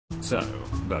So,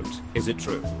 Boat, is it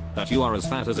true that you are as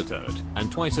fat as a turd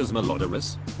and twice as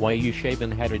malodorous? Why you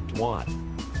shaven-headed twat?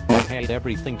 I hate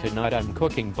everything tonight. I'm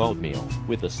cooking boat meal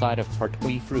with a side of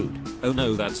partwee fruit. Oh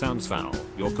no, that sounds foul.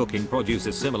 Your cooking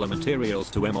produces similar materials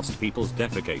to most people's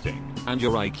defecating, and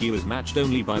your IQ is matched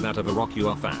only by that of a rock. You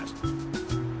are fat.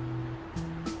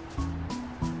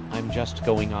 I'm just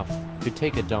going off to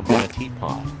take a dump in a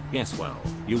teapot. Yes, well,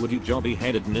 you would, you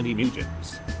jobby-headed ninny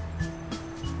mugens.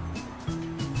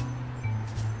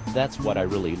 That's what I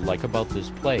really like about this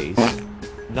place.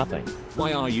 Nothing.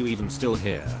 Why are you even still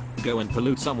here? Go and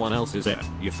pollute someone else's air,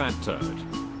 you fat turd.